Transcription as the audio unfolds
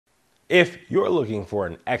If you're looking for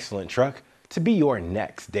an excellent truck to be your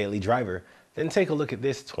next daily driver, then take a look at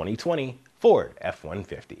this 2020 Ford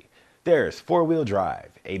F-150. There's four-wheel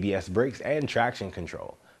drive, ABS brakes, and traction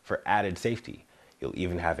control for added safety. You'll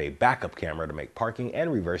even have a backup camera to make parking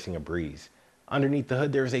and reversing a breeze. Underneath the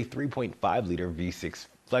hood, there's a 3.5-liter V6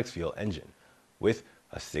 flex fuel engine with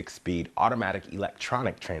a 6-speed automatic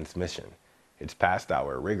electronic transmission. It's passed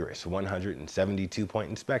our rigorous 172-point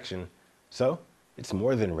inspection, so it's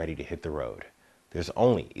more than ready to hit the road. There's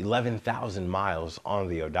only 11,000 miles on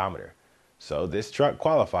the odometer, so this truck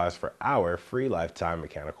qualifies for our free lifetime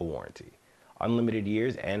mechanical warranty. Unlimited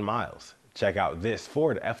years and miles. Check out this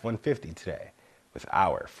Ford F-150 today with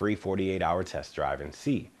our free 48-hour test drive and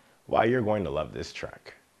see why you're going to love this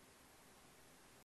truck.